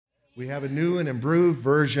We have a new and improved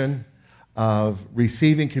version of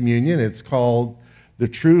receiving communion. It's called the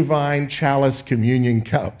True Vine Chalice Communion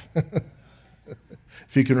Cup.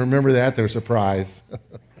 If you can remember that, there's a prize.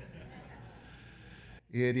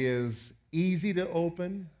 It is easy to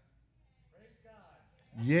open. Praise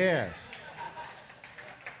God. Yes.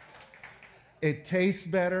 It tastes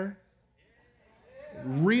better.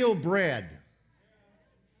 Real bread.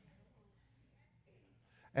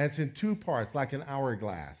 And it's in two parts, like an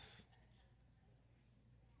hourglass.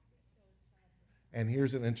 And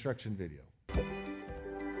here's an instruction video.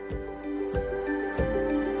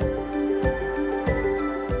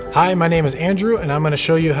 Hi, my name is Andrew, and I'm going to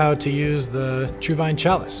show you how to use the True Vine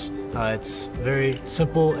Chalice. It's very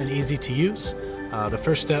simple and easy to use. The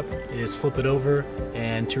first step is flip it over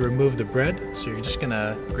and to remove the bread. So you're just going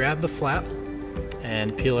to grab the flap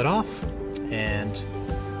and peel it off and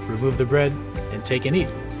remove the bread and take and eat.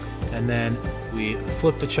 And then we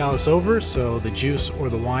flip the chalice over so the juice or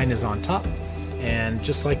the wine is on top. And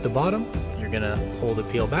just like the bottom, you're going to pull the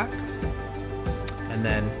peel back and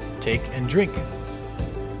then take and drink.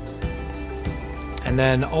 And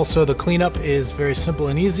then also the cleanup is very simple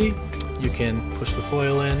and easy. You can push the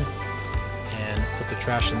foil in and put the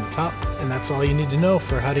trash in the top, and that's all you need to know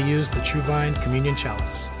for how to use the True Vine Communion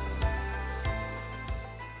Chalice.